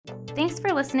Thanks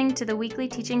for listening to the weekly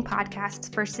teaching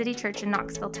podcast for City Church in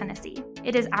Knoxville, Tennessee.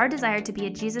 It is our desire to be a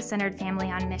Jesus-centered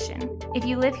family on mission. If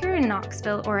you live here in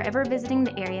Knoxville or are ever visiting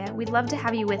the area, we'd love to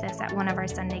have you with us at one of our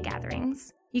Sunday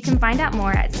gatherings. You can find out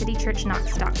more at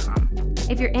citychurchknox.com.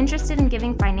 If you're interested in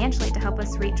giving financially to help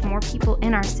us reach more people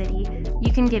in our city,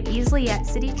 you can give easily at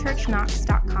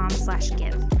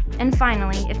citychurchknox.com/give. And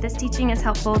finally, if this teaching is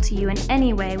helpful to you in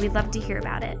any way, we'd love to hear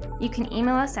about it. You can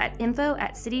email us at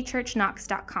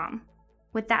info@citychurchknox.com.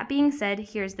 With that being said,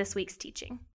 here's this week's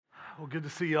teaching. Well, good to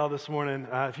see you all this morning.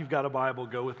 If you've got a Bible,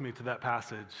 go with me to that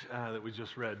passage that we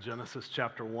just read, Genesis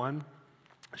chapter 1.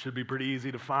 It should be pretty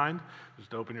easy to find.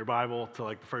 Just open your Bible to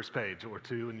like the first page or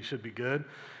two, and you should be good.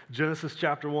 Genesis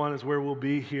chapter 1 is where we'll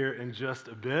be here in just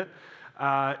a bit.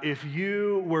 If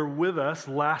you were with us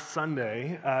last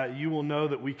Sunday, you will know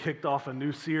that we kicked off a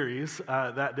new series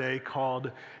that day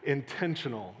called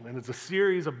Intentional. And it's a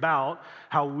series about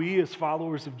how we as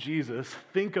followers of Jesus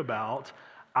think about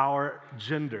our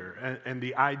gender and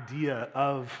the idea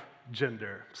of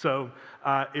gender. So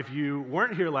if you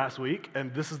weren't here last week,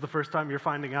 and this is the first time you're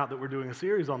finding out that we're doing a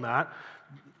series on that,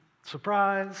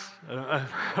 surprise,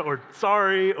 or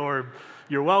sorry, or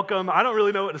you're welcome. I don't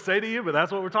really know what to say to you, but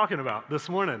that's what we're talking about this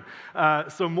morning.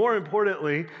 So more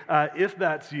importantly, if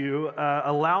that's you,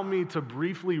 allow me to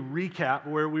briefly recap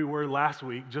where we were last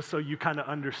week, just so you kind of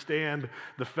understand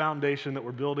the foundation that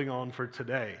we're building on for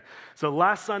today. So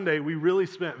last Sunday, we really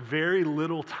spent very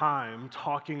little time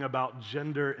talking about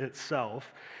gender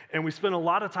itself, and we spent a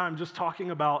lot of time just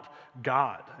talking about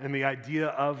God and the idea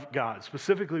of God.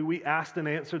 Specifically, we asked and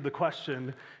answered the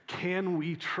question, can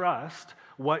we trust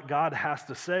what God has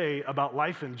to say about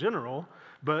life in general,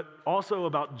 but also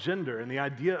about gender and the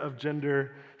idea of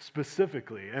gender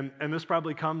specifically. And this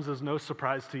probably comes as no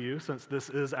surprise to you, since this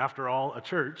is, after all, a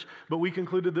church, but we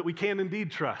concluded that we can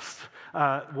indeed trust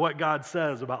what God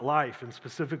says about life and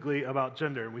specifically about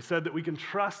gender. And we said that we can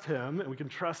trust Him, and we can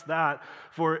trust that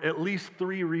for at least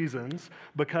 3 reasons: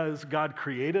 because God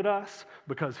created us,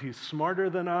 because He's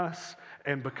smarter than us,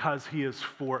 and because He is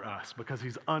for us, because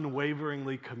He's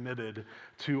unwaveringly committed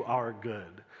to our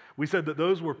good. We said that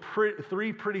those were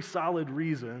 3 pretty solid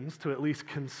reasons to at least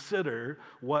consider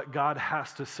what God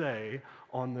has to say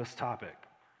on this topic.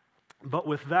 But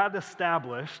with that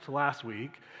established last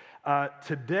week,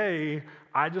 today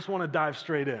I just want to dive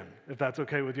straight in, if that's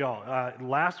okay with y'all.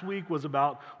 Last week was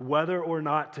about whether or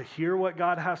not to hear what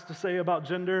God has to say about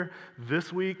gender.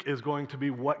 This week is going to be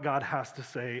what God has to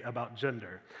say about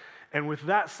gender. And with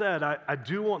that said, I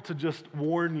do want to just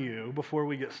warn you before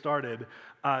we get started,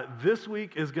 this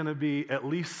week is going to be at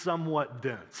least somewhat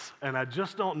dense, and I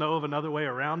just don't know of another way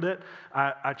around it.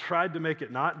 I tried to make it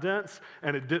not dense,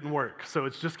 and it didn't work, so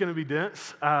it's just going to be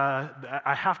dense.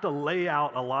 I have to lay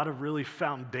out a lot of really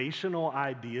foundational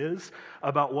ideas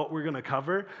about what we're going to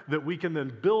cover that we can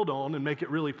then build on and make it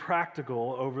really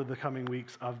practical over the coming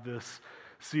weeks of this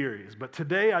series. But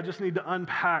today I just need to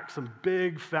unpack some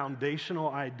big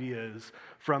foundational ideas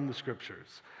from the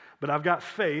scriptures. But I've got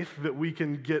faith that we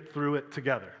can get through it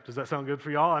together. Does that sound good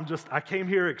for y'all? I came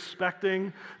here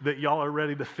expecting that y'all are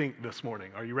ready to think this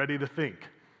morning. Are you ready to think?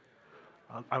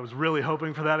 I was really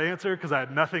hoping for that answer because I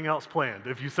had nothing else planned.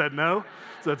 If you said no,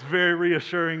 so that's very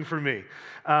reassuring for me.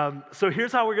 So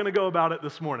here's how we're going to go about it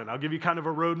this morning. I'll give you kind of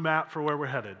a roadmap for where we're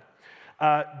headed.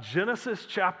 Genesis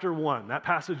chapter 1, that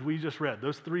passage we just read,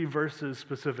 those 3 verses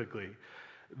specifically,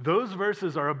 those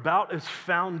verses are about as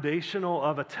foundational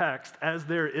of a text as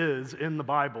there is in the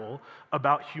Bible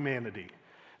about humanity.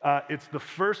 It's the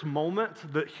first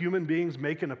moment that human beings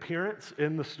make an appearance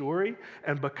in the story,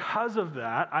 and because of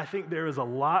that, I think there is a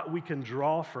lot we can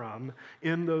draw from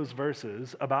in those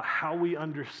verses about how we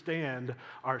understand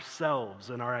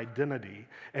ourselves and our identity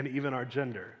and even our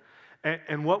gender.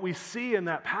 And what we see in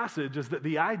that passage is that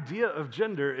the idea of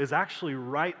gender is actually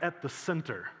right at the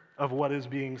center of what is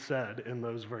being said in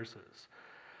those verses.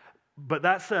 But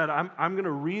that said, I'm going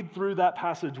to read through that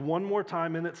passage one more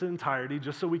time in its entirety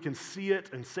just so we can see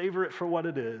it and savor it for what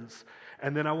it is.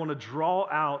 And then I want to draw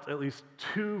out at least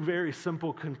 2 very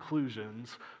simple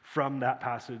conclusions from that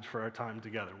passage for our time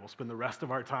together. We'll spend the rest of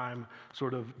our time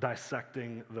sort of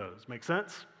dissecting those. Make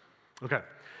sense? Okay.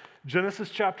 Genesis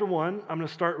chapter 1, I'm going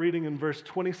to start reading in verse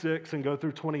 26 and go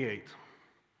through 28.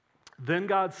 Then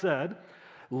God said,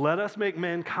 "Let us make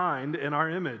mankind in our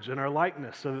image and our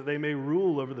likeness, so that they may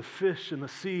rule over the fish in the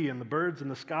sea and the birds in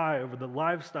the sky, over the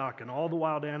livestock and all the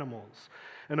wild animals,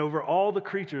 and over all the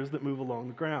creatures that move along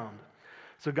the ground."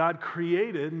 So God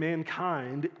created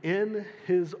mankind in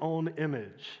His own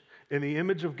image. In the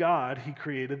image of God, He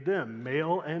created them.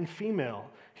 Male and female,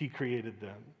 He created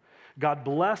them. God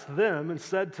blessed them and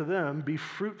said to them, "Be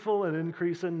fruitful and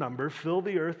increase in number, fill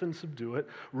the earth and subdue it,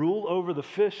 rule over the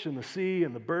fish in the sea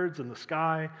and the birds in the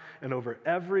sky, and over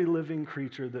every living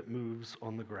creature that moves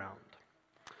on the ground."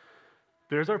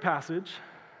 There's our passage.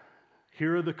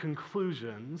 Here are the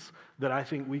conclusions that I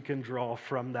think we can draw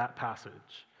from that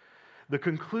passage. The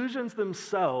conclusions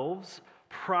themselves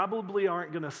probably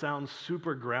aren't going to sound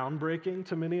super groundbreaking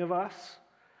to many of us,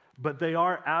 but they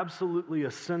are absolutely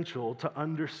essential to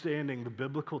understanding the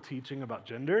biblical teaching about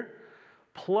gender.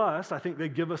 Plus, I think they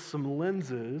give us some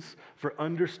lenses for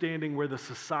understanding where the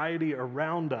society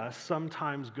around us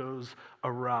sometimes goes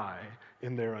awry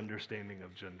in their understanding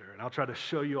of gender. And I'll try to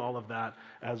show you all of that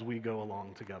as we go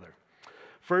along together.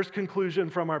 First conclusion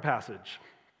from our passage.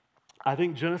 I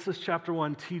think Genesis chapter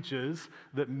 1 teaches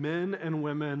that men and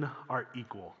women are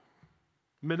equal.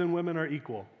 Men and women are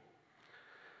equal.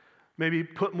 Maybe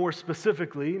put more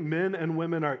specifically, men and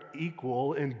women are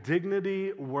equal in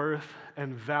dignity, worth,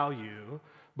 and value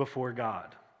before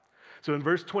God. So in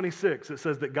verse 26, it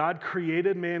says that God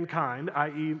created mankind,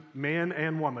 i.e. man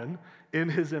and woman, in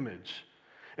his image.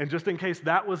 And just in case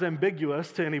that was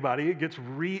ambiguous to anybody, it gets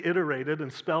reiterated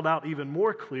and spelled out even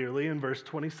more clearly in verse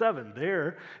 27.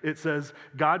 There it says,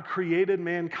 God created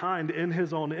mankind in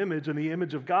his own image. In the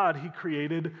image of God, he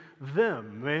created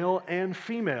them, male and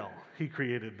female, he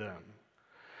created them.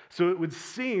 So it would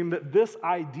seem that this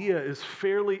idea is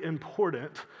fairly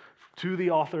important to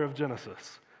the author of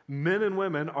Genesis. Men and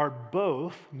women are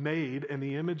both made in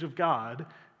the image of God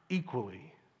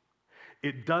equally.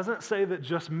 It doesn't say that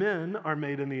just men are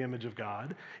made in the image of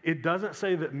God. It doesn't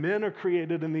say that men are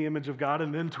created in the image of God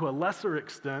and then to a lesser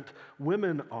extent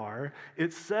women are.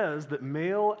 It says that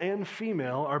male and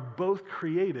female are both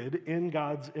created in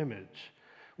God's image,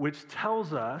 which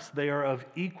tells us they are of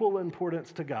equal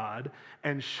importance to God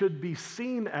and should be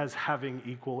seen as having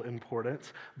equal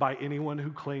importance by anyone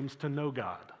who claims to know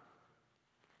God.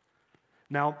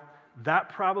 Now, that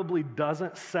probably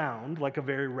doesn't sound like a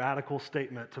very radical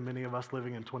statement to many of us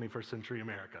living in 21st century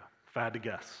America, if I had to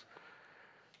guess.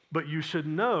 But you should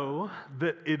know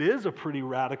that it is a pretty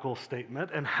radical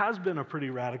statement and has been a pretty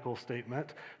radical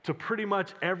statement to pretty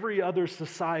much every other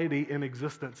society in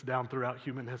existence down throughout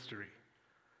human history.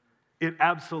 It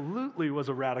absolutely was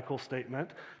a radical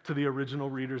statement to the original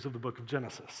readers of the book of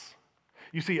Genesis.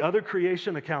 You see, other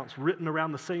creation accounts written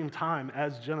around the same time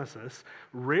as Genesis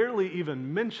rarely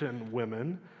even mention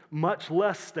women, much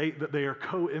less state that they are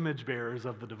co-image bearers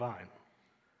of the divine.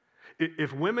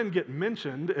 If women get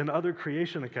mentioned in other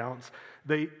creation accounts,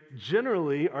 they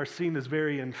generally are seen as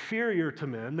very inferior to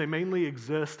men. They mainly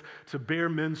exist to bear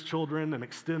men's children and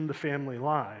extend the family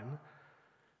line.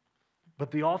 But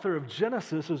the author of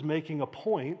Genesis is making a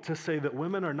point to say that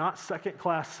women are not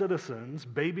second-class citizens,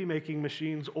 baby-making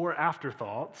machines, or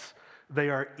afterthoughts. They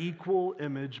are equal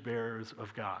image bearers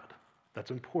of God.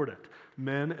 That's important.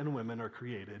 Men and women are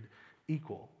created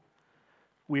equal.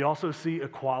 We also see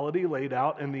equality laid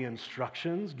out in the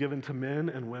instructions given to men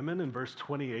and women in verse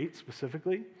 28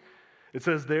 specifically. It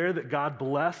says there that God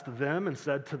blessed them and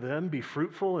said to them, "Be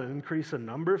fruitful and increase in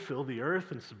number, fill the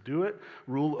earth and subdue it,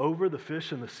 rule over the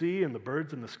fish in the sea and the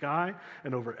birds in the sky,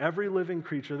 and over every living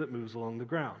creature that moves along the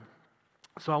ground."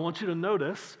 So I want you to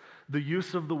notice the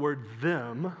use of the word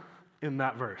them in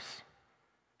that verse.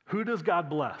 Who does God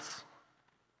bless?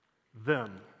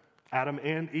 Them, Adam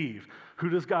and Eve. Who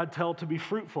does God tell to be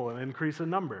fruitful and increase in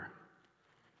number?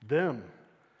 Them.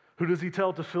 Who does he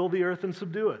tell to fill the earth and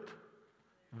subdue it?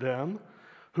 Them.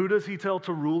 Who does he tell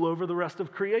to rule over the rest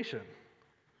of creation?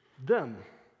 Them.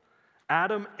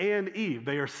 Adam and Eve.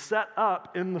 They are set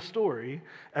up in the story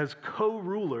as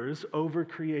co-rulers over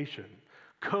creation,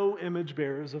 co-image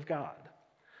bearers of God.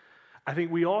 I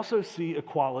think we also see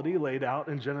equality laid out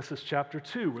in Genesis chapter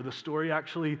 2, where the story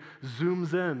actually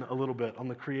zooms in a little bit on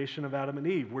the creation of Adam and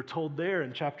Eve. We're told there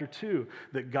in chapter 2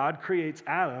 that God creates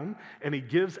Adam, and he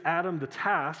gives Adam the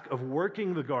task of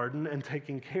working the garden and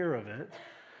taking care of it.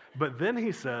 But then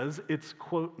he says it's,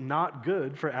 quote, not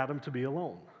good for Adam to be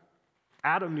alone.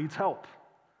 Adam needs help.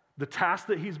 The task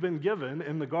that he's been given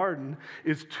in the garden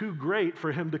is too great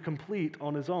for him to complete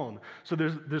on his own. So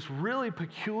there's this really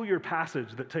peculiar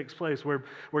passage that takes place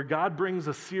where God brings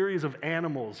a series of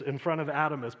animals in front of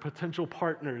Adam as potential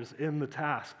partners in the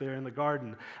task there in the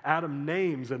garden. Adam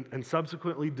names and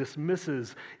subsequently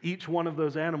dismisses each one of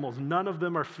those animals. None of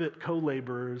them are fit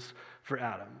co-laborers for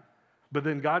Adam. But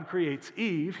then God creates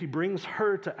Eve, he brings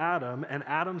her to Adam, and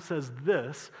Adam says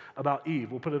this about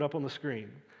Eve. We'll put it up on the screen.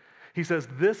 He says,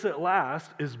 "This at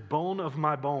last is bone of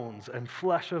my bones and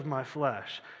flesh of my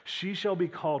flesh. She shall be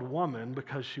called woman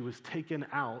because she was taken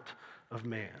out of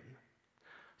man."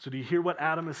 So do you hear what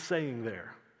Adam is saying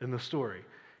there? in the story.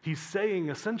 He's saying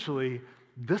essentially,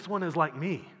 this one is like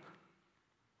me.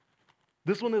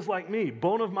 This one is like me,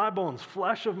 bone of my bones,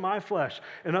 flesh of my flesh.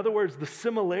 In other words, the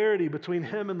similarity between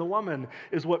him and the woman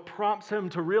is what prompts him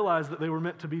to realize that they were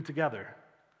meant to be together,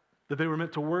 that they were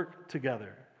meant to work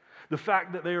together. The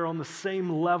fact that they are on the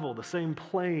same level, the same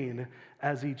plane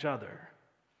as each other.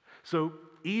 So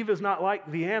Eve is not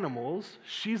like the animals,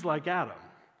 she's like Adam,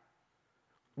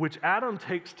 which Adam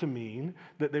takes to mean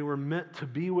that they were meant to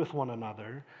be with one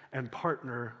another and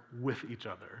partner with each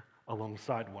other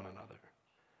alongside one another.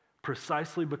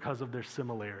 Precisely because of their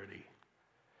similarity.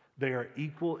 They are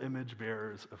equal image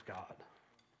bearers of God.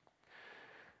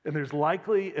 And there's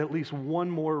likely at least one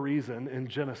more reason in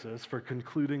Genesis for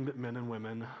concluding that men and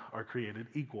women are created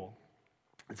equal.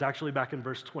 It's actually back in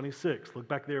verse 26. Look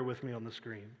back there with me on the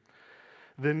screen.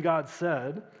 Then God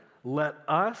said, "Let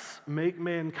us make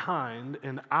mankind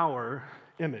in our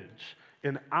image,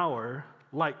 in our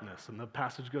likeness." And the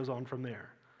passage goes on from there.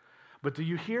 But do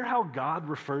you hear how God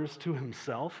refers to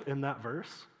himself in that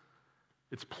verse?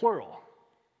 It's plural.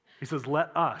 He says,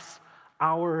 "Let us,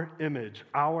 our image,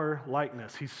 our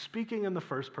likeness." He's speaking in the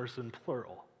first person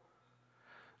plural.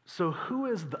 So who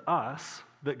is the us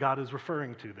that God is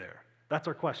referring to there? That's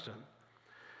our question.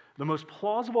 The most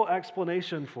plausible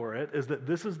explanation for it is that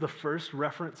this is the first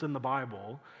reference in the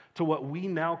Bible to what we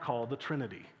now call the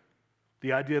Trinity.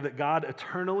 The idea that God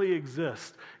eternally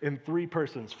exists in three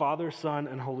persons, Father, Son,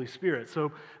 and Holy Spirit.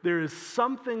 So there is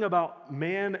something about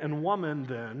man and woman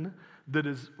then that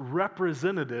is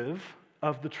representative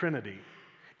of the Trinity.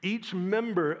 Each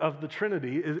member of the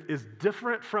Trinity is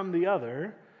different from the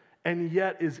other and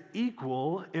yet is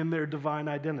equal in their divine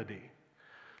identity.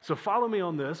 So follow me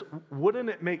on this. Wouldn't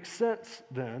it make sense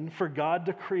then for God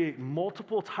to create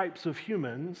multiple types of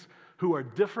humans who are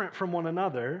different from one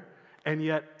another and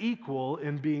yet equal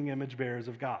in being image bearers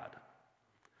of God?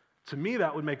 To me,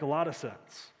 that would make a lot of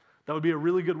sense. That would be a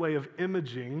really good way of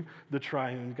imaging the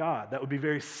triune God. That would be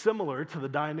very similar to the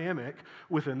dynamic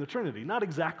within the Trinity. Not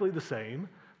exactly the same,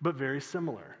 but very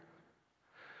similar.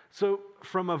 So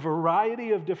from a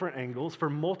variety of different angles, for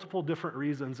multiple different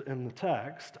reasons in the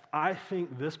text, I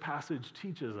think this passage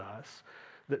teaches us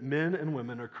that men and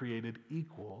women are created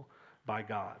equal by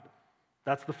God.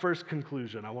 That's the first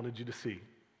conclusion I wanted you to see.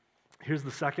 Here's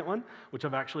the second one, which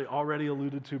I've actually already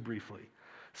alluded to briefly.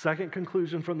 Second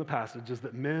conclusion from the passage is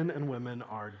that men and women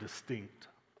are distinct.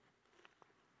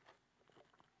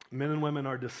 Men and women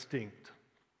are distinct.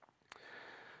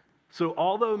 So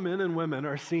although men and women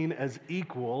are seen as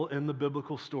equal in the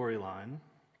biblical storyline,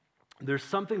 there's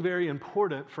something very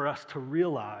important for us to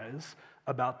realize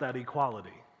about that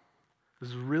equality. This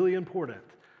is really important.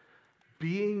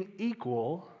 Being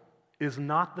equal is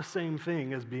not the same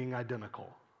thing as being identical.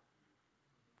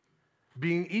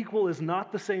 Being equal is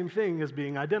not the same thing as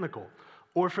being identical,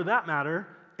 or for that matter,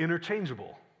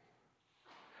 interchangeable.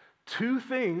 Two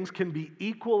things can be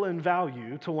equal in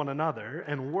value to one another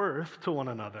and worth to one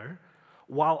another,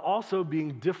 while also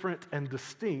being different and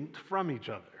distinct from each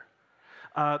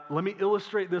other. Let me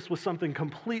illustrate this with something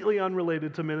completely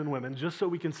unrelated to men and women, just so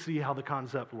we can see how the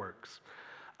concept works.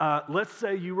 Let's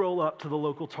say you roll up to the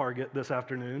local Target this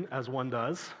afternoon, as one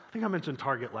does. I think I mentioned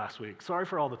Target last week. Sorry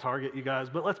for all the Target, you guys,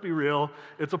 but let's be real.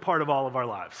 It's a part of all of our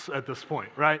lives at this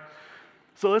point, right?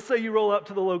 So let's say you roll up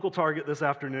to the local Target this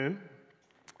afternoon,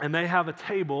 and they have a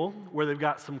table where they've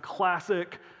got some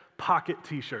classic pocket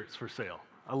t-shirts for sale.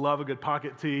 I love a good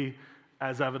pocket tee,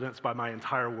 as evidenced by my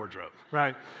entire wardrobe,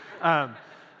 right? I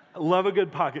love a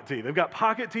good pocket tee. They've got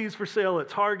pocket tees for sale at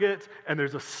Target, and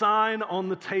there's a sign on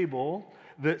the table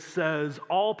that says,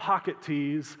 all pocket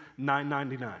tees,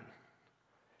 $9.99.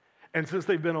 And since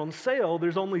they've been on sale,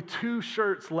 there's only two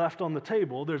shirts left on the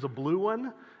table. There's a blue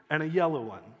one and a yellow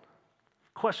one.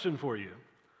 Question for you.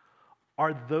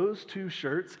 Are those two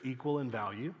shirts equal in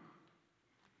value?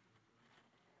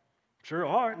 Sure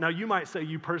are. Now, you might say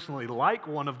you personally like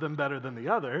one of them better than the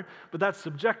other, but that's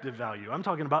subjective value. I'm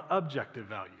talking about objective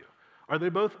value. Are they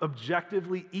both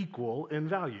objectively equal in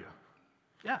value?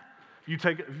 Yeah. If you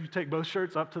take both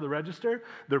shirts up to the register,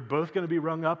 they're both going to be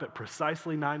rung up at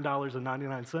precisely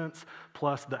 $9.99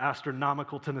 plus the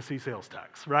astronomical Tennessee sales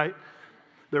tax, right?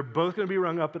 They're both going to be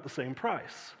rung up at the same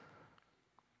price.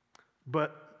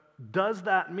 But does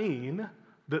that mean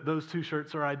that those two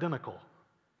shirts are identical?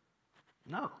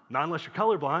 No, not unless you're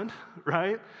colorblind,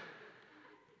 right?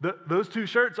 Those two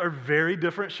shirts are very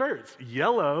different shirts.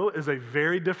 Yellow is a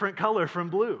very different color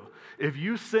from blue. If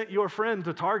you sent your friend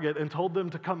to Target and told them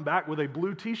to come back with a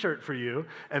blue t-shirt for you,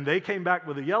 and they came back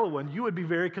with a yellow one, you would be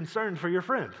very concerned for your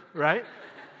friend, right?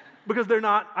 Because they're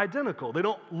not identical. They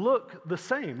don't look the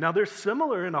same. Now, they're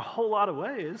similar in a whole lot of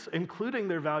ways, including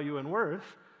their value and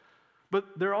worth, but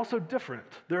they're also different.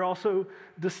 They're also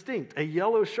distinct. A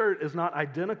yellow shirt is not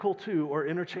identical to or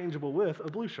interchangeable with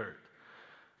a blue shirt.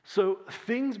 So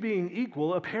things being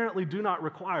equal apparently do not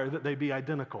require that they be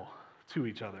identical to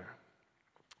each other.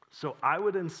 So I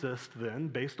would insist then,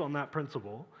 based on that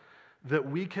principle, that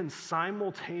we can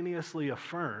simultaneously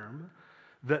affirm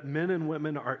that men and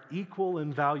women are equal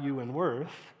in value and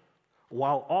worth,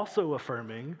 while also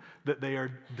affirming that they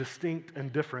are distinct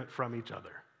and different from each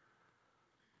other.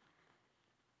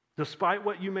 Despite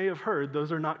what you may have heard,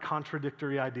 those are not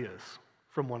contradictory ideas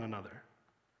from one another.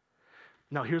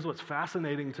 Now, here's what's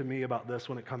fascinating to me about this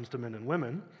when it comes to men and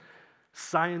women.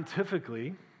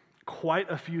 Scientifically,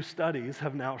 quite a few studies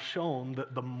have now shown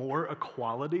that the more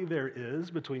equality there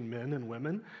is between men and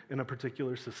women in a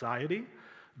particular society,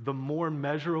 the more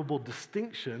measurable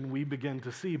distinction we begin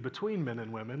to see between men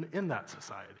and women in that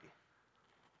society.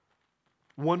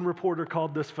 One reporter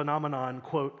called this phenomenon,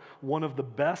 quote, one of the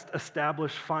best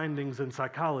established findings in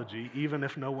psychology, even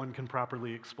if no one can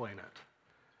properly explain it.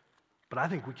 But I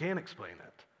think we can explain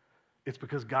it. It's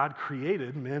because God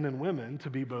created men and women to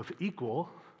be both equal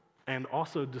and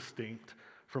also distinct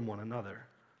from one another.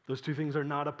 Those two things are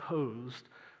not opposed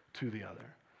to the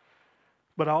other.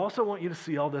 But I also want you to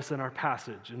see all this in our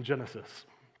passage in Genesis.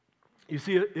 You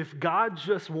see, if God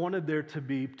just wanted there to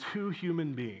be two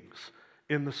human beings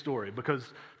in the story,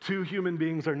 because two human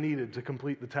beings are needed to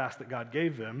complete the task that God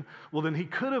gave them, well, then he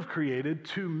could have created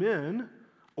two men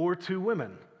or two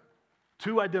women,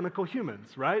 two identical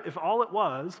humans, right? If all it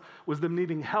was them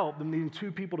needing help, them needing two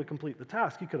people to complete the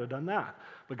task, he could have done that.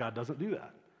 But God doesn't do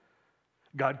that.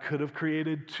 God could have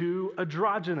created two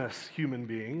androgynous human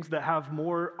beings that have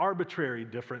more arbitrary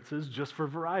differences just for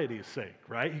variety's sake,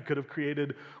 right? He could have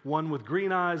created one with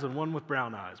green eyes and one with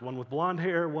brown eyes, one with blonde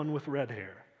hair, one with red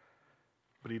hair.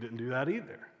 But he didn't do that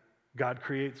either. God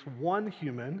creates one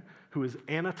human who is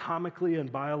anatomically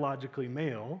and biologically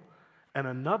male and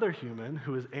another human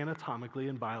who is anatomically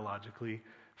and biologically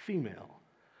female.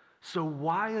 So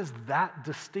why is that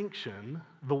distinction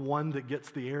the one that gets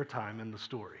the airtime in the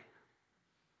story?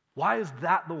 Why is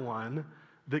that the one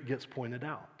that gets pointed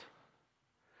out?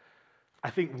 I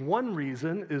think one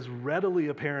reason is readily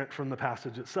apparent from the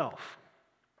passage itself.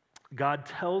 God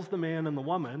tells the man and the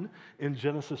woman in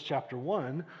Genesis chapter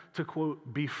 1 to,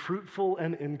 quote, be fruitful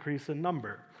and increase in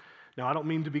number. Now, I don't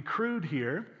mean to be crude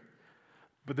here,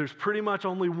 but there's pretty much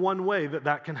only one way that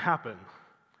that can happen.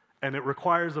 And it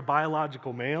requires a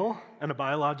biological male and a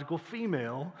biological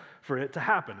female for it to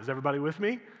happen. Is everybody with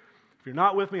me? If you're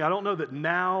not with me, I don't know that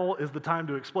now is the time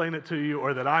to explain it to you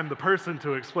or that I'm the person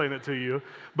to explain it to you,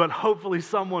 but hopefully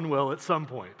someone will at some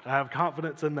point. I have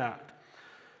confidence in that.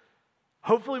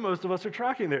 Hopefully most of us are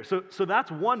tracking there. So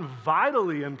that's one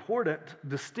vitally important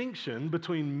distinction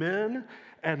between men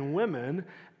and women,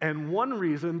 and one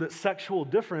reason that sexual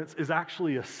difference is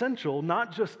actually essential,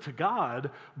 not just to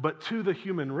God, but to the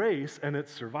human race and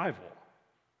its survival.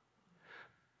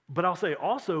 But I'll say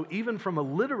also, even from a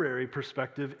literary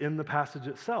perspective in the passage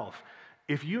itself,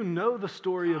 if you know the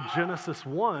story of Genesis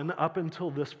 1 up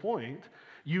until this point,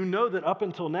 you know that up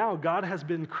until now, God has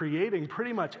been creating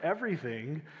pretty much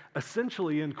everything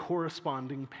essentially in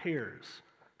corresponding pairs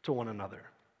to one another.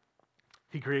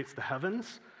 He creates the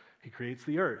heavens, he creates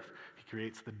the earth, he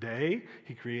creates the day,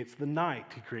 he creates the night,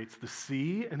 he creates the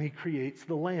sea, and he creates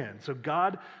the land. So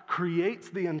God creates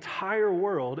the entire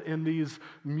world in these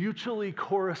mutually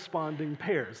corresponding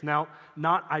pairs. Now,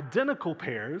 not identical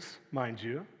pairs, mind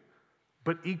you,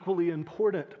 but equally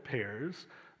important pairs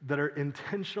that are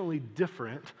intentionally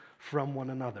different from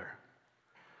one another.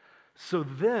 So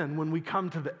then, when we come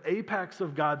to the apex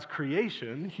of God's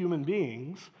creation, human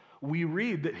beings, we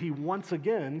read that he once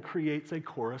again creates a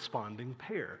corresponding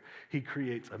pair. He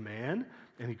creates a man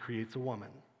and he creates a woman.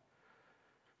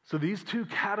 So these two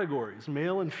categories,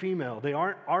 male and female, they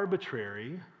aren't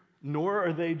arbitrary, nor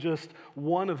are they just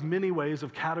one of many ways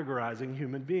of categorizing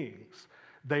human beings.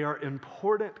 They are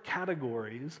important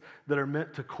categories that are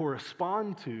meant to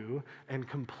correspond to and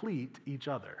complete each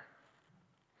other.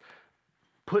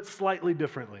 Put slightly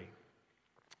differently,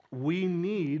 we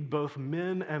need both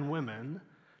men and women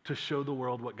to show the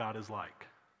world what God is like.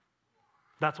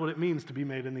 That's what it means to be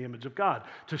made in the image of God,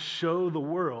 to show the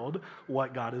world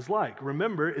what God is like.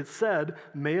 Remember, it said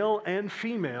male and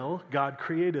female, God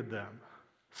created them.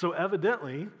 So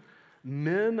evidently,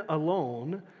 men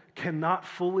alone cannot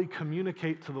fully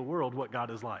communicate to the world what God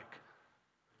is like.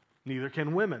 Neither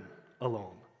can women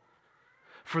alone.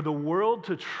 For the world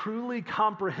to truly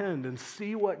comprehend and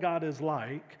see what God is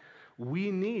like,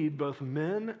 we need both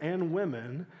men and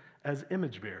women as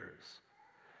image bearers.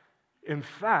 In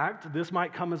fact, this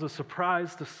might come as a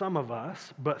surprise to some of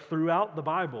us, but throughout the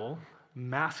Bible,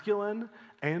 masculine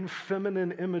and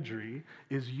feminine imagery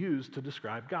is used to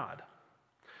describe God.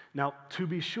 Now, to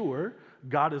be sure,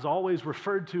 God is always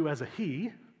referred to as a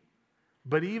he,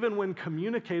 but even when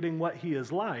communicating what he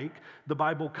is like, the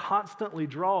Bible constantly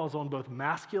draws on both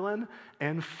masculine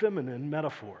and feminine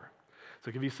metaphor. So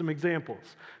I'll give you some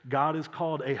examples. God is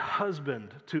called a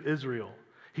husband to Israel.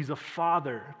 He's a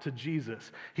father to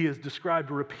Jesus. He is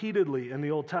described repeatedly in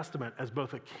the Old Testament as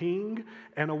both a king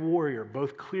and a warrior,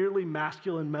 both clearly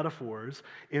masculine metaphors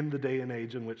in the day and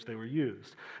age in which they were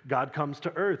used. God comes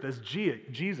to earth as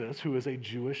Jesus, who is a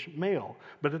Jewish male.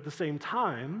 But at the same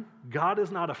time, God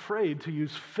is not afraid to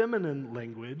use feminine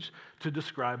language to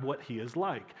describe what he is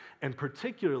like, and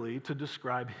particularly to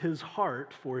describe his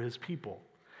heart for his people.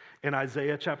 In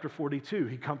Isaiah chapter 42,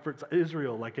 he comforts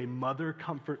Israel like a mother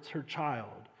comforts her child.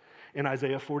 In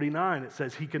Isaiah 49, it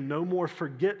says he can no more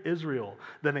forget Israel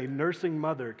than a nursing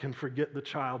mother can forget the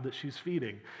child that she's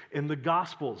feeding. In the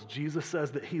Gospels, Jesus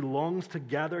says that he longs to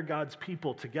gather God's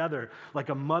people together like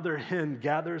a mother hen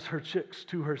gathers her chicks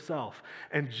to herself.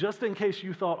 And just in case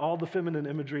you thought all the feminine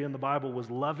imagery in the Bible was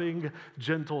loving,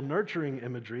 gentle, nurturing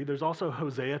imagery, there's also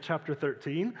Hosea chapter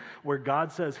 13, where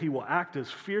God says he will act as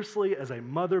fiercely as a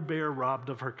mother bear robbed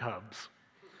of her cubs.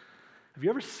 Have you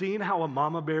ever seen how a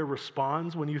mama bear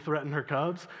responds when you threaten her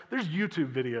cubs? There's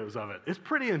YouTube videos of it. It's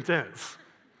pretty intense.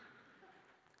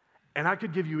 And I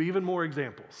could give you even more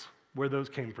examples where those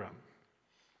came from.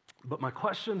 But my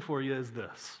question for you is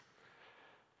this.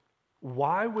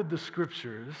 Why would the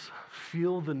scriptures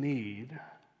feel the need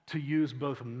to use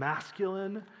both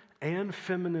masculine and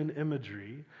feminine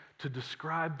imagery to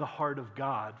describe the heart of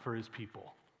God for his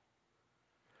people?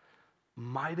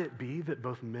 Might it be that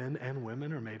both men and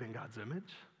women are made in God's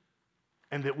image?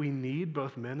 And that we need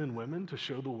both men and women to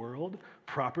show the world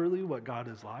properly what God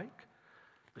is like?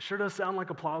 It sure does sound like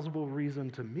a plausible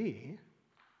reason to me.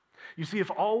 You see,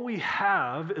 if all we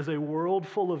have is a world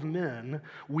full of men,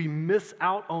 we miss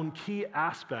out on key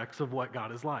aspects of what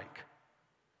God is like.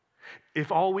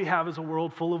 If all we have is a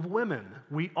world full of women,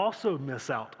 we also miss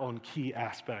out on key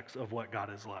aspects of what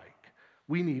God is like.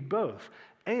 We need both.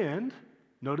 And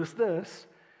notice this,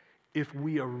 if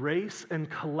we erase and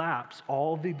collapse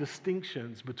all the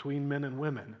distinctions between men and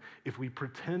women, if we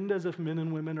pretend as if men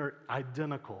and women are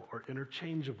identical or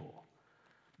interchangeable,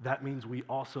 that means we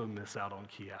also miss out on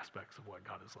key aspects of what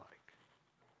God is like.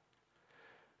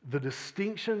 The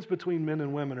distinctions between men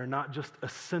and women are not just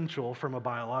essential from a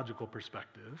biological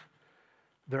perspective,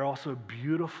 they're also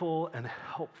beautiful and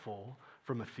helpful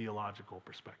from a theological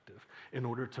perspective in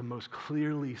order to most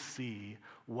clearly see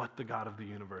what the God of the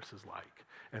universe is like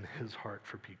and his heart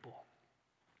for people.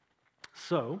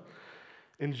 So,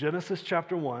 in Genesis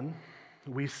chapter 1,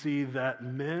 we see that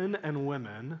men and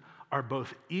women are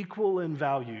both equal in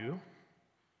value,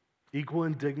 equal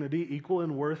in dignity, equal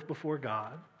in worth before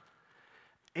God,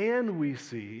 and we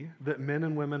see that men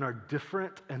and women are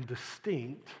different and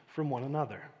distinct from one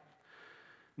another.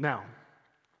 Now,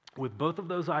 with both of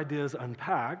those ideas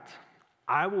unpacked,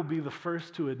 I will be the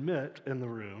first to admit in the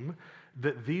room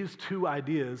that these two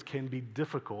ideas can be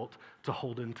difficult to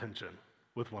hold in tension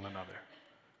with one another.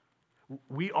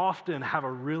 We often have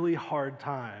a really hard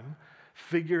time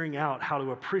figuring out how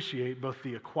to appreciate both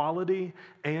the equality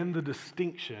and the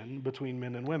distinction between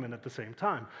men and women at the same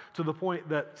time, to the point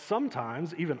that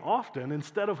sometimes, even often,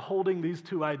 instead of holding these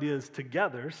two ideas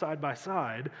together side by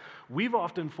side, we've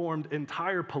often formed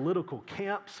entire political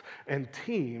camps and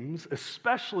teams,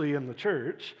 especially in the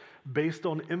church, based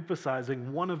on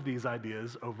emphasizing one of these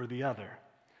ideas over the other.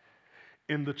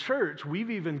 In the church, we've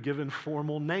even given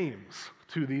formal names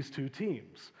to these two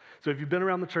teams. So if you've been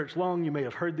around the church long, you may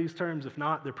have heard these terms. If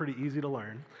not, they're pretty easy to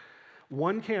learn.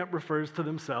 One camp refers to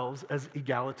themselves as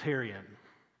egalitarian.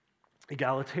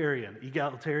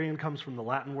 Egalitarian comes from the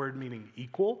Latin word meaning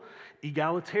equal.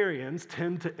 Egalitarians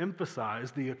tend to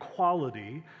emphasize the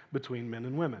equality between men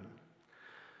and women.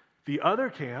 The other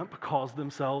camp calls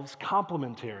themselves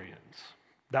complementarians.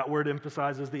 That word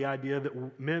emphasizes the idea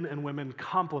that men and women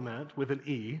complement, with an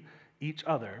E, each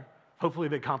other. Hopefully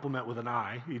they complement with an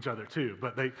I, each other too,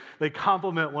 but they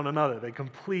complement one another. They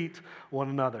complete one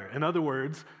another. In other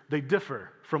words, they differ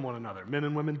from one another. Men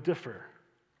and women differ.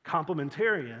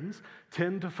 Complementarians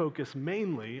tend to focus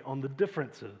mainly on the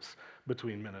differences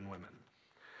between men and women.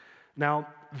 Now,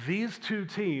 these two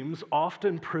teams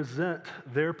often present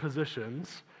their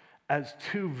positions as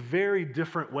two very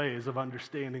different ways of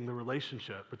understanding the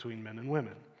relationship between men and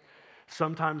women.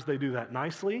 Sometimes they do that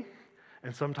nicely,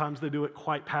 and sometimes they do it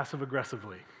quite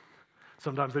passive-aggressively.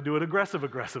 Sometimes they do it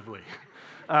aggressively.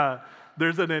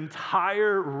 There's an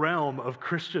entire realm of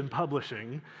Christian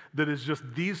publishing that is just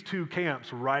these two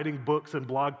camps writing books and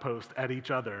blog posts at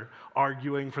each other,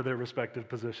 arguing for their respective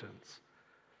positions.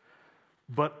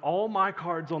 But all my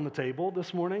cards on the table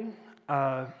this morning,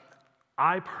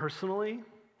 I personally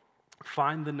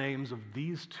find the names of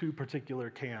these two particular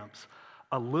camps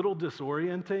a little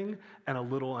disorienting and a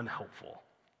little unhelpful.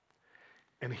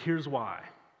 And here's why.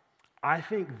 I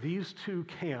think these two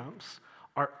camps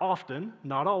are often,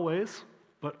 not always,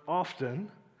 but often,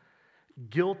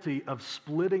 guilty of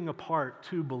splitting apart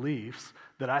two beliefs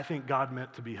that I think God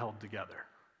meant to be held together.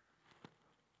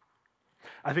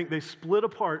 I think they split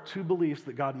apart two beliefs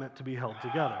that God meant to be held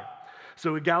together.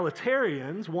 So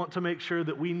egalitarians want to make sure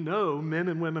that we know men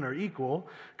and women are equal.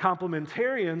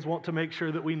 Complementarians want to make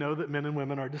sure that we know that men and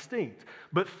women are distinct.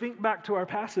 But think back to our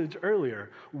passage earlier.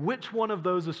 Which one of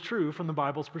those is true from the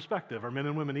Bible's perspective? Are men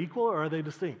and women equal or are they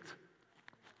distinct?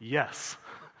 Yes.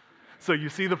 So you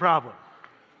see the problem.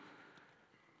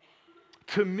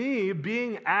 To me,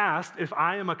 being asked if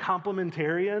I am a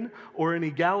complementarian or an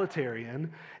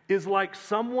egalitarian is like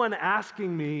someone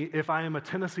asking me if I am a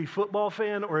Tennessee football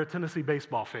fan or a Tennessee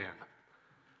baseball fan.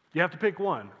 You have to pick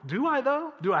one. Do I,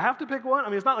 though? Do I have to pick one? I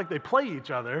mean, it's not like they play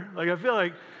each other. Like, I feel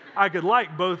like I could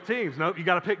like both teams. Nope, you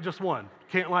got to pick just one.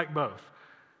 Can't like both.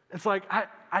 It's like,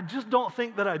 I just don't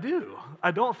think that I do.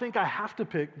 I don't think I have to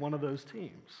pick one of those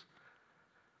teams.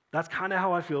 That's kind of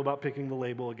how I feel about picking the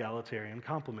label egalitarian,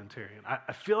 complementarian.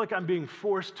 I feel like I'm being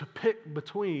forced to pick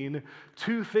between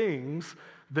two things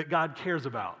that God cares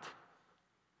about,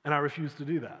 and I refuse to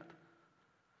do that.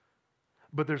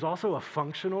 But there's also a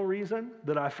functional reason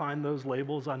that I find those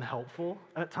labels unhelpful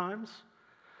at times.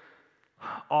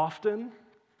 Often,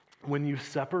 when you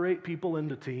separate people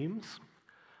into teams,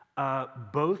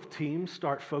 both teams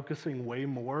start focusing way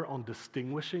more on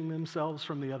distinguishing themselves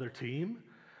from the other team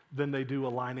than they do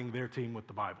aligning their team with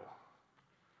the Bible.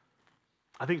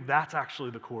 I think that's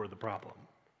actually the core of the problem.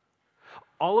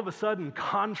 All of a sudden,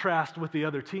 contrast with the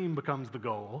other team becomes the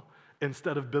goal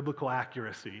instead of biblical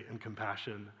accuracy and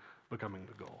compassion becoming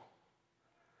the goal.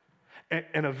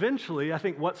 And eventually, I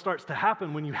think what starts to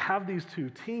happen when you have these two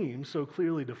teams so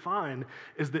clearly defined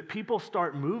is that people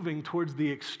start moving towards the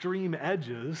extreme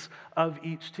edges of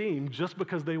each team just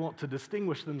because they want to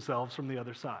distinguish themselves from the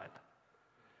other side.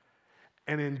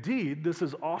 And indeed, this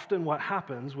is often what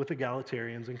happens with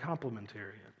egalitarians and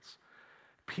complementarians.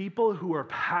 People who are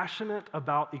passionate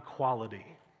about equality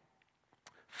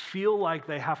feel like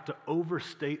they have to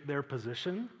overstate their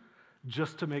position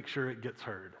just to make sure it gets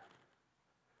heard.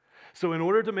 So in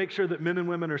order to make sure that men and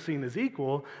women are seen as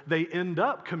equal, they end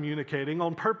up communicating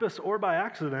on purpose or by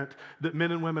accident that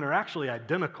men and women are actually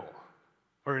identical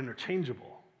or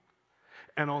interchangeable.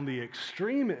 And on the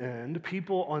extreme end,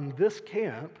 people on this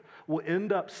camp will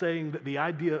end up saying that the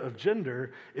idea of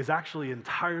gender is actually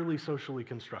entirely socially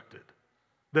constructed.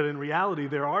 That in reality,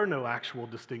 there are no actual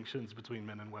distinctions between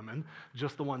men and women,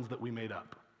 just the ones that we made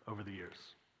up over the years.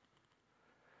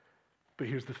 But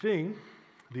here's the thing,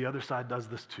 the other side does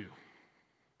this too.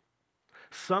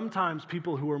 Sometimes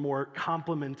people who are more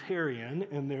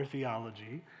complementarian in their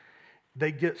theology,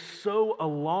 they get so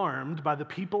alarmed by the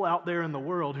people out there in the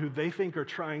world who they think are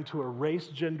trying to erase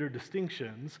gender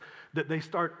distinctions that they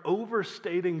start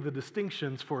overstating the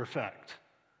distinctions for effect.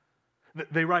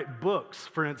 They write books,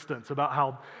 for instance, about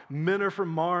how men are from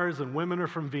Mars and women are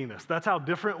from Venus. That's how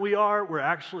different we are. We're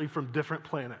actually from different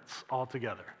planets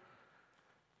altogether.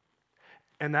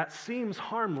 And that seems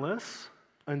harmless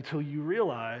until you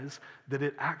realize that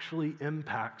it actually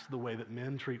impacts the way that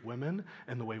men treat women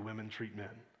and the way women treat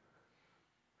men.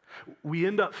 We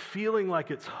end up feeling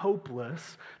like it's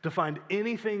hopeless to find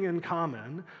anything in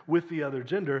common with the other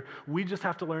gender. We just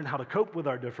have to learn how to cope with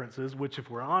our differences, which, if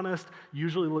we're honest,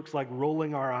 usually looks like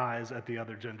rolling our eyes at the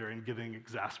other gender and getting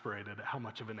exasperated at how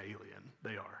much of an alien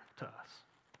they are to us.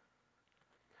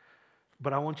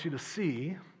 But I want you to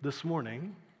see this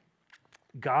morning,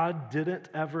 God didn't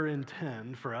ever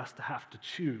intend for us to have to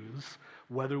choose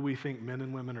whether we think men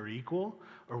and women are equal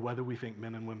or whether we think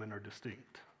men and women are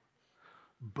distinct.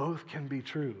 Both can be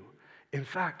true. In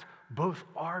fact, both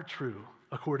are true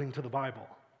according to the Bible.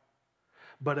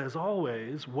 But as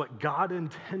always, what God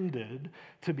intended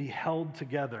to be held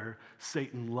together,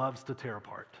 Satan loves to tear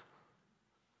apart.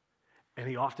 And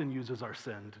he often uses our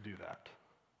sin to do that.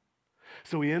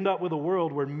 So we end up with a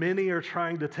world where many are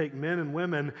trying to take men and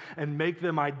women and make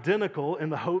them identical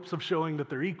in the hopes of showing that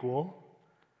they're equal,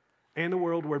 and a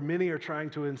world where many are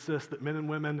trying to insist that men and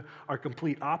women are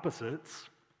complete opposites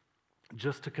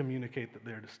just to communicate that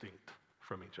they're distinct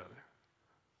from each other.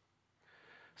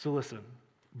 So listen,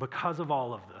 because of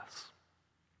all of this,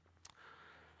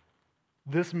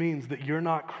 This means that you're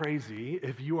not crazy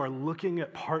if you are looking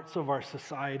at parts of our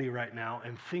society right now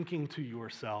and thinking to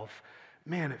yourself,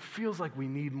 man, it feels like we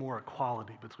need more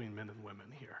equality between men and women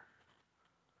here.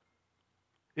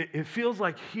 It feels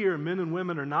like here men and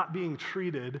women are not being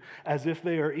treated as if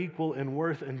they are equal in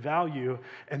worth and value,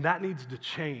 and that needs to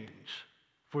change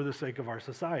for the sake of our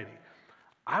society.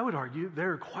 I would argue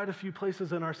there are quite a few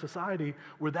places in our society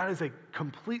where that is a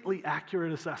completely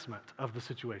accurate assessment of the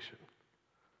situation.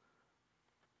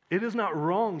 It is not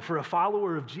wrong for a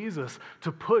follower of Jesus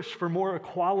to push for more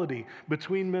equality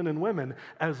between men and women,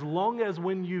 as long as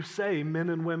when you say men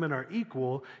and women are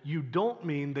equal, you don't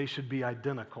mean they should be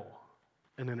identical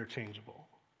and interchangeable.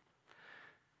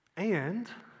 And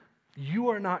you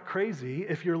are not crazy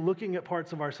if you're looking at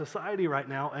parts of our society right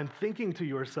now and thinking to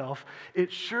yourself,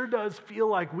 it sure does feel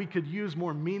like we could use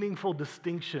more meaningful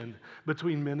distinction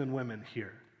between men and women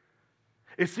here.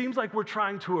 It seems like we're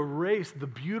trying to erase the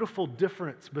beautiful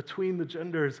difference between the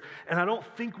genders, and I don't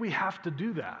think we have to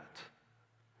do that.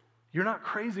 You're not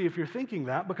crazy if you're thinking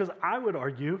that, because I would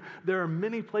argue there are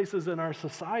many places in our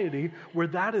society where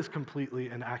that is completely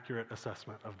an accurate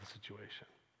assessment of the situation.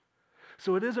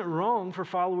 So it isn't wrong for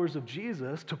followers of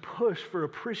Jesus to push for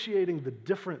appreciating the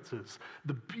differences,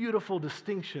 the beautiful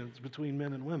distinctions between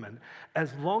men and women,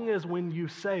 as long as when you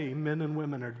say men and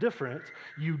women are different,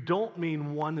 you don't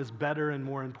mean one is better and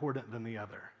more important than the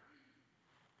other.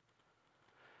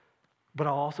 But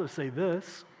I'll also say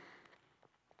this,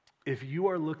 if you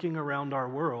are looking around our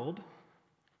world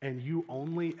and you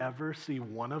only ever see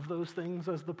one of those things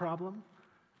as the problem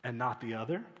and not the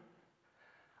other,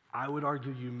 I would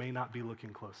argue you may not be looking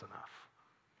close enough.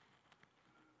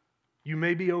 You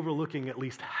may be overlooking at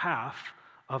least half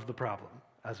of the problem,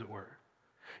 as it were.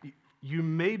 You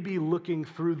may be looking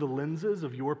through the lenses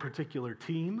of your particular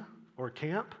team or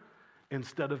camp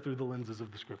instead of through the lenses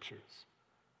of the scriptures.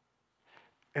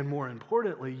 And more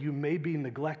importantly, you may be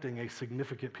neglecting a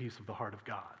significant piece of the heart of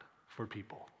God for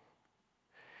people.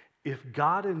 If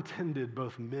God intended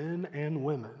both men and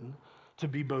women to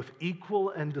be both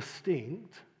equal and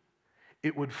distinct,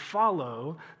 it would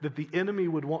follow that the enemy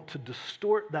would want to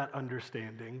distort that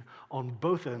understanding on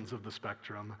both ends of the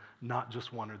spectrum, not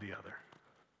just one or the other.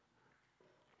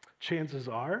 Chances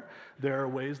are there are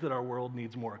ways that our world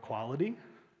needs more equality,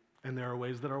 and there are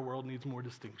ways that our world needs more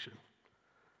distinction.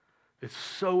 It's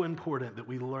so important that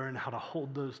we learn how to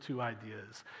hold those two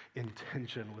ideas in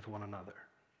tension with one another.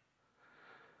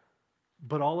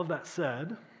 But all of that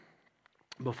said,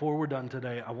 before we're done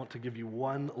today, I want to give you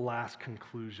one last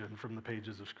conclusion from the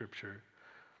pages of Scripture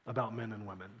about men and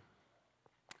women.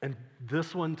 And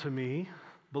this one, to me,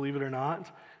 believe it or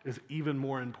not, is even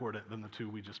more important than the two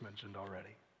we just mentioned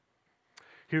already.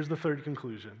 Here's the third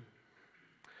conclusion.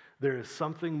 There is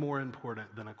something more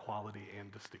important than equality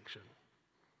and distinction.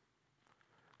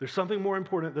 There's something more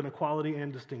important than equality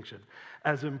and distinction.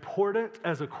 As important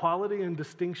as equality and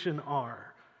distinction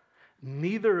are,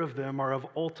 neither of them are of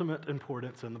ultimate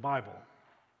importance in the Bible.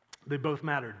 They both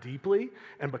matter deeply,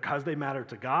 and because they matter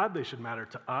to God, they should matter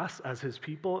to us as His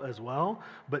people as well,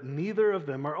 but neither of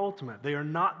them are ultimate. They are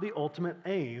not the ultimate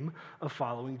aim of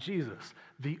following Jesus.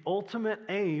 The ultimate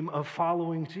aim of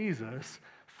following Jesus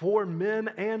for men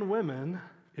and women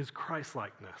is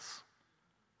Christ-likeness.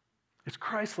 It's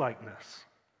Christ-likeness.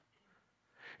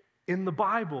 In the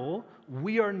Bible,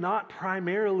 we are not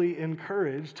primarily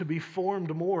encouraged to be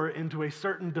formed more into a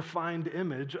certain defined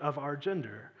image of our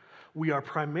gender. We are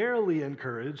primarily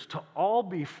encouraged to all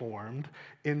be formed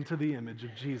into the image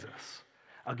of Jesus.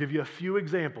 I'll give you a few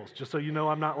examples, just so you know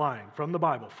I'm not lying, from the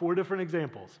Bible. 4 different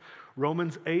examples.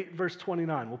 Romans 8, verse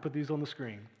 29. We'll put these on the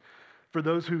screen. For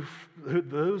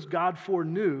those God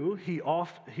foreknew, he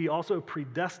also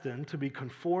predestined to be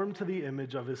conformed to the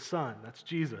image of His Son, that's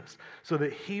Jesus, so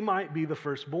that He might be the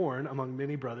firstborn among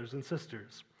many brothers and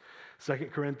sisters.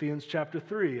 2 Corinthians chapter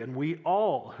 3, and we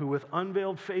all who with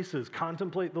unveiled faces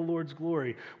contemplate the Lord's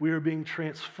glory, we are being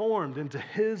transformed into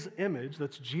His image,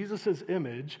 that's Jesus'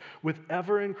 image, with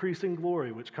ever-increasing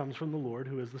glory, which comes from the Lord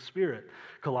who is the Spirit.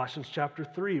 Colossians chapter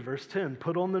 3, verse 10,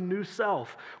 put on the new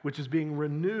self, which is being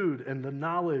renewed in the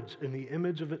knowledge in the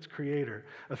image of its Creator.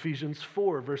 Ephesians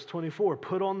 4, verse 24,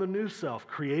 put on the new self,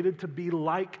 created to be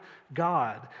like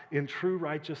God in true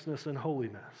righteousness and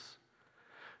holiness.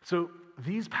 So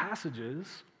these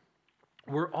passages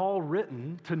were all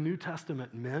written to New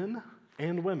Testament men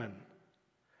and women.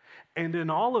 And in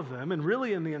all of them, and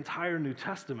really in the entire New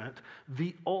Testament,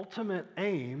 the ultimate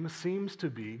aim seems to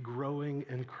be growing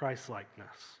in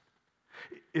Christ-likeness.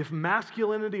 If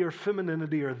masculinity or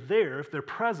femininity are there, if they're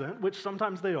present, which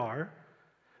sometimes they are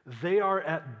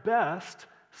at best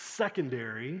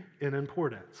secondary in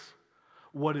importance.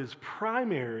 What is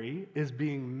primary is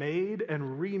being made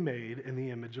and remade in the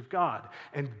image of God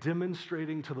and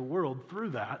demonstrating to the world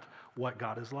through that what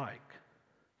God is like.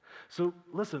 So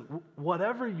listen,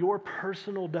 whatever your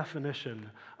personal definition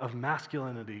of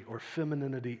masculinity or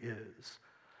femininity is,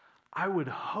 I would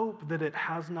hope that it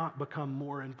has not become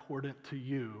more important to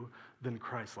you than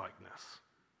Christ-likeness.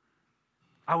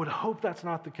 I would hope that's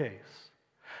not the case.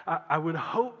 I would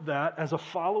hope that as a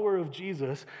follower of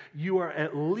Jesus, you are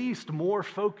at least more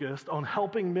focused on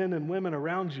helping men and women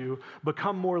around you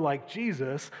become more like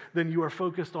Jesus than you are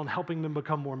focused on helping them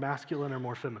become more masculine or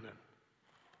more feminine.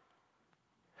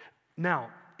 Now,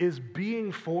 is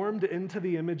being formed into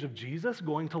the image of Jesus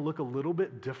going to look a little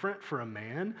bit different for a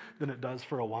man than it does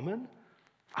for a woman?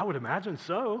 I would imagine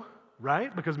so,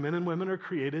 right? Because men and women are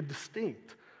created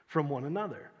distinct from one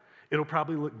another. It'll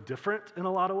probably look different in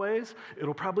a lot of ways.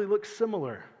 It'll probably look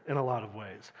similar in a lot of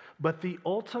ways. But the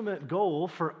ultimate goal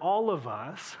for all of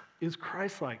us is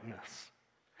Christ-likeness.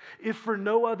 If for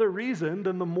no other reason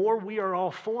than the more we are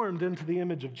all formed into the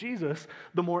image of Jesus,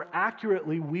 the more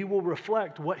accurately we will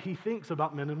reflect what he thinks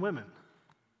about men and women,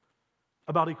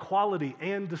 about equality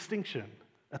and distinction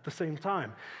at the same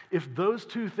time. If those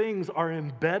two things are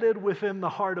embedded within the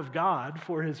heart of God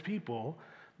for his people,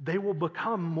 they will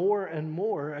become more and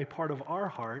more a part of our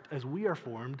heart as we are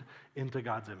formed into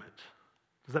God's image.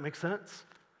 Does that make sense?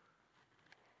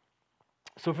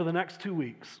 So for the next 2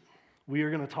 weeks, we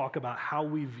are going to talk about how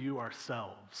we view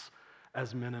ourselves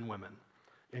as men and women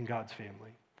in God's family.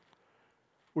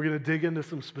 We're going to dig into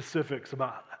some specifics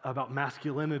about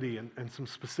masculinity and some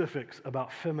specifics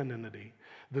about femininity.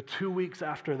 The 2 weeks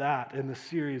after that in the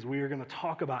series, we are going to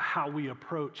talk about how we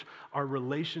approach our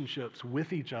relationships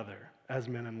with each other as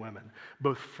men and women,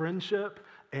 both friendship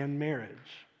and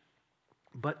marriage.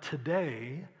 But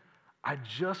today, I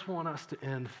just want us to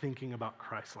end thinking about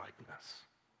Christ-likeness.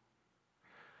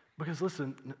 Because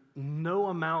listen, no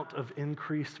amount of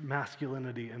increased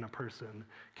masculinity in a person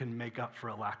can make up for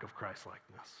a lack of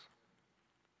Christ-likeness.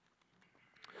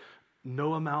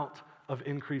 No amount of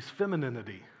increased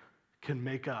femininity can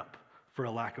make up for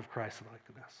a lack of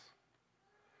Christ-likeness.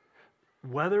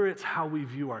 Whether it's how we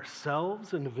view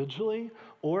ourselves individually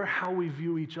or how we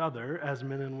view each other as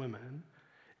men and women,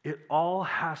 it all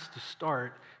has to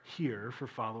start here for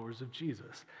followers of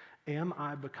Jesus. Am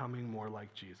I becoming more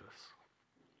like Jesus?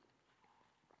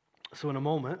 So in a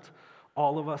moment,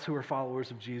 all of us who are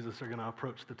followers of Jesus are going to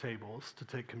approach the tables to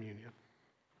take communion.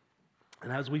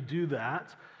 And as we do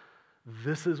that,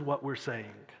 this is what we're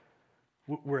saying.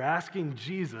 We're asking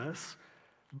Jesus,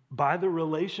 by the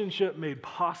relationship made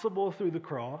possible through the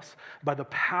cross, by the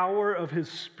power of his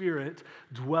Spirit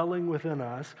dwelling within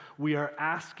us, we are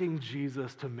asking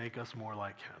Jesus to make us more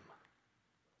like him.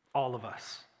 All of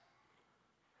us.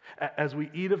 As we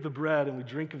eat of the bread and we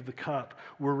drink of the cup,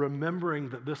 we're remembering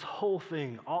that this whole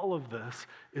thing, all of this,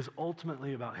 is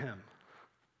ultimately about him.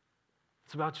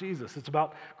 It's about Jesus. It's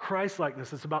about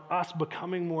Christ-likeness. It's about us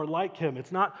becoming more like him.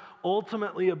 It's not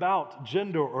ultimately about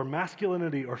gender or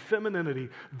masculinity or femininity.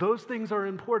 Those things are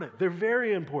important. They're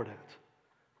very important.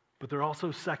 But they're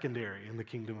also secondary in the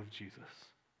kingdom of Jesus.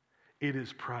 It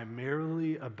is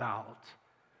primarily about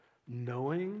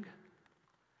knowing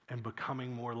and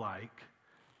becoming more like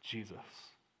Jesus.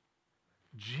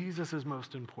 Jesus is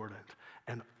most important,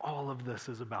 and all of this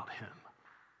is about him.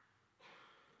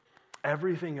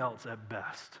 Everything else at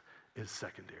best is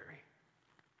secondary.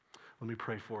 Let me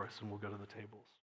pray for us, and we'll go to the tables.